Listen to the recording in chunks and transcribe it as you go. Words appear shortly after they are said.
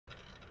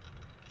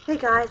Hey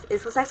guys,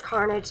 it's Liz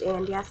Carnage,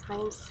 and yes, I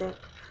am sick.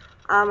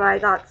 I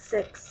got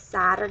sick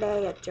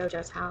Saturday at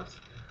JoJo's house.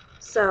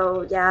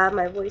 So yeah,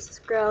 my voice is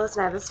gross,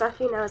 and I have a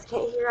stuffy nose.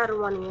 Can't hear out of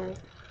one ear.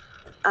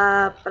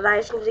 But I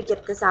just needed to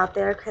get this out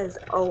there because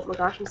oh my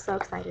gosh, I'm so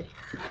excited.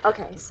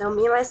 Okay, so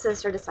me and my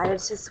sister decided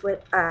to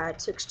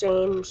to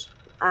exchange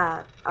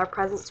our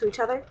presents to each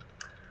other.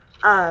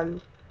 Um,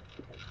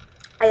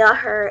 I got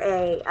her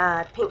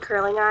a pink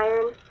curling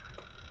iron,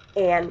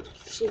 and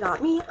she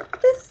got me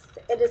this.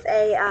 It is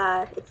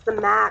it's the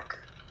MAC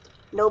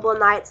Noble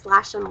Knight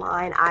Slash and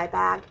Line eye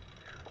bag.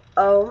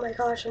 Oh my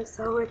gosh, I'm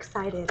so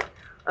excited.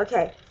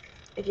 Okay,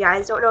 if you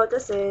guys don't know what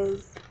this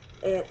is,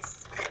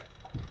 it's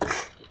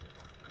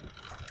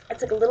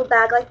like a little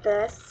bag like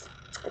this.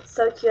 It's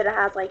so cute.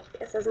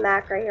 It says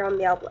MAC right here on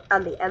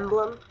the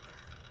emblem,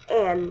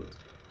 and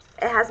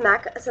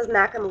it says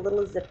MAC on the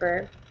little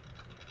zipper.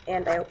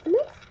 And I open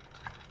it,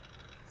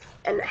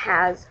 and it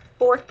has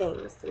 4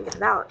 things. Let me get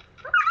it out.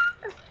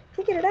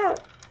 Can't get it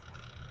out.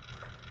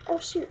 Oh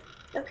shoot.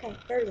 Okay,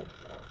 there we go.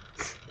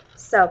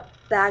 So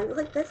bag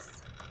like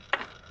this,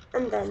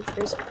 and then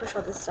just push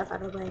all this stuff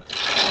out of the way.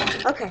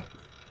 Okay,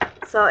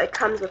 so it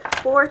comes with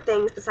 4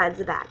 things besides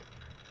the bag.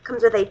 It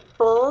comes with a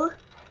full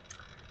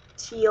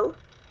teal,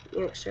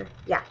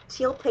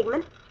 teal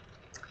pigment.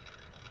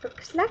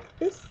 Looks like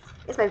this.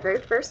 It's my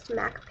very first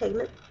MAC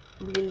pigment.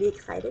 I'm really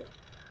excited.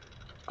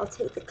 I'll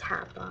take the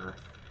cap off.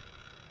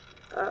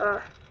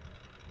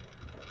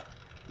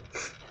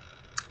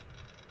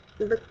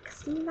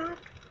 Looks like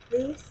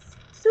this.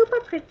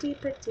 Super pretty.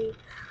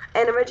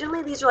 And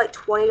originally these are like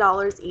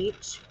 $20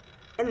 each,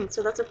 and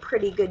so that's a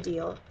pretty good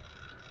deal.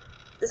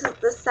 This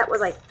set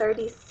was like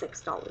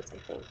 $36, I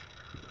think.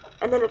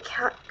 And then it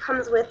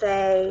comes with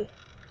a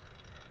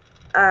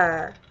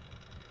I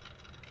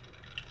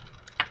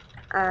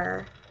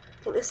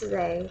think this is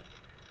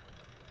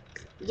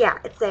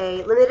it's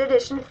a limited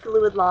edition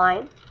fluid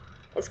line.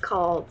 It's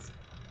called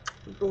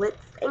Blitz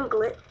and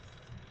Glitz.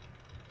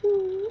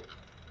 Ooh.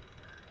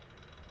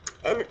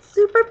 And it's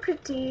super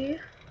pretty.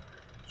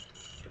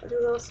 I'll do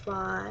a little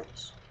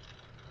swatch.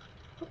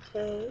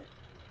 Okay,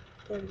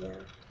 there we go.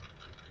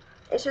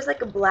 It's just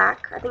like a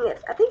black. I think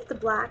it's a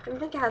black. I don't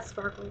think it has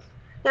sparkles.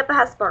 Yep, it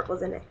has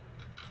sparkles in it.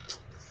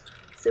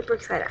 Super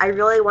excited. I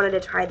really wanted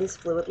to try these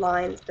fluid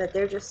lines, but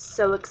they're just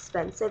so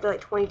expensive. They're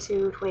like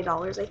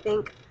 $20, I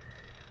think.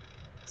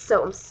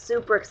 So I'm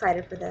super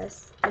excited for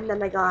this. And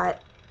then I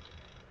got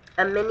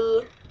a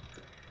mini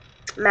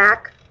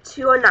MAC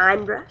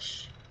 209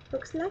 brush.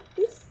 Looks like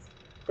this.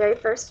 Very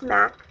first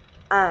MAC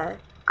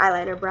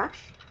eyeliner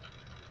brush.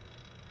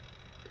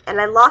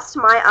 And I lost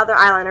my other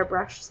eyeliner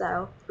brush,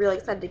 so really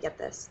excited to get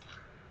this.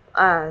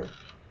 And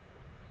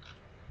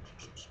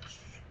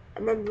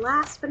then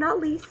last but not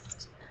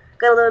least,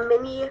 got a little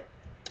mini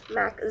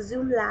MAC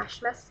Zoom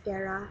Lash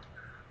Mascara.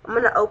 I'm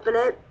going to open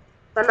it,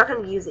 but I'm not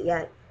going to use it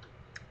yet.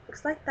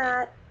 Looks like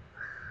that.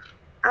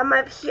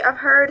 I've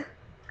heard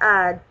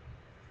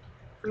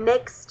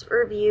mixed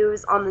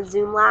reviews on the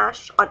Zoom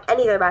Lash, on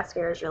any of their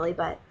mascaras really,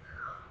 but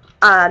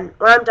when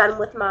I'm done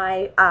with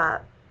my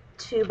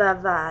tube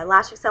of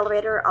Lash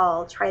Accelerator,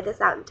 I'll try this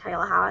out and tell you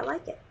how I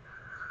like it.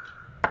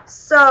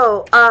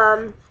 So,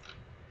 I'm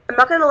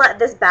not going to let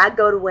this bag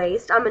go to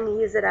waste. I'm going to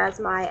use it as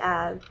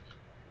my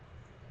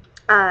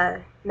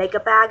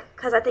makeup bag,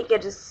 because I think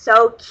it is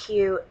so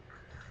cute,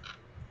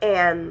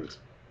 and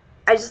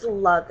I just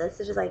love this.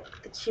 It's just like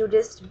the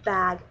cutest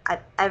bag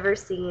I've ever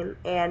seen,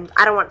 and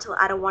I don't want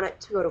it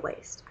to go to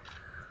waste.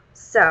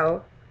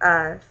 So,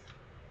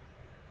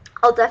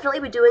 I'll definitely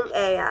be doing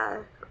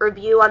a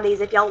review on these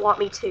if y'all want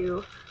me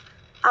to.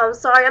 I'm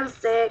sorry I'm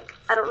sick.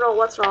 I don't know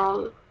what's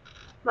wrong.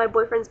 My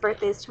boyfriend's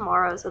birthday is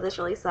tomorrow, so this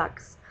really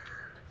sucks.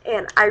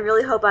 And I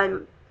really hope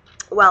I'm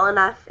well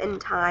enough in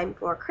time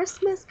for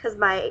Christmas, because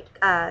my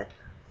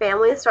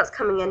family starts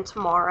coming in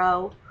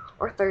tomorrow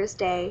or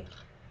Thursday.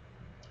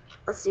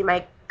 Let's see,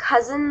 my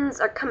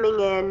cousins are coming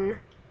in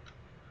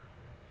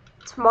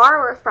tomorrow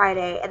or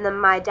Friday, and then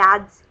my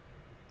dad's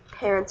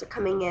parents are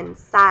coming in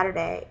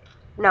Friday,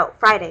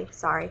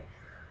 sorry.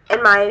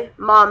 And my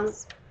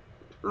mom's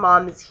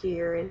mom is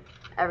here and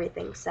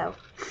everything, so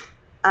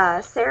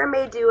Sarah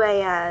may do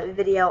a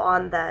video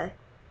on the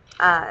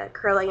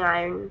curling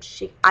iron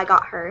I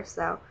got her,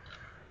 so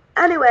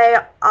anyway,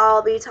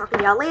 I'll be talking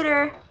to y'all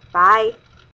later. Bye.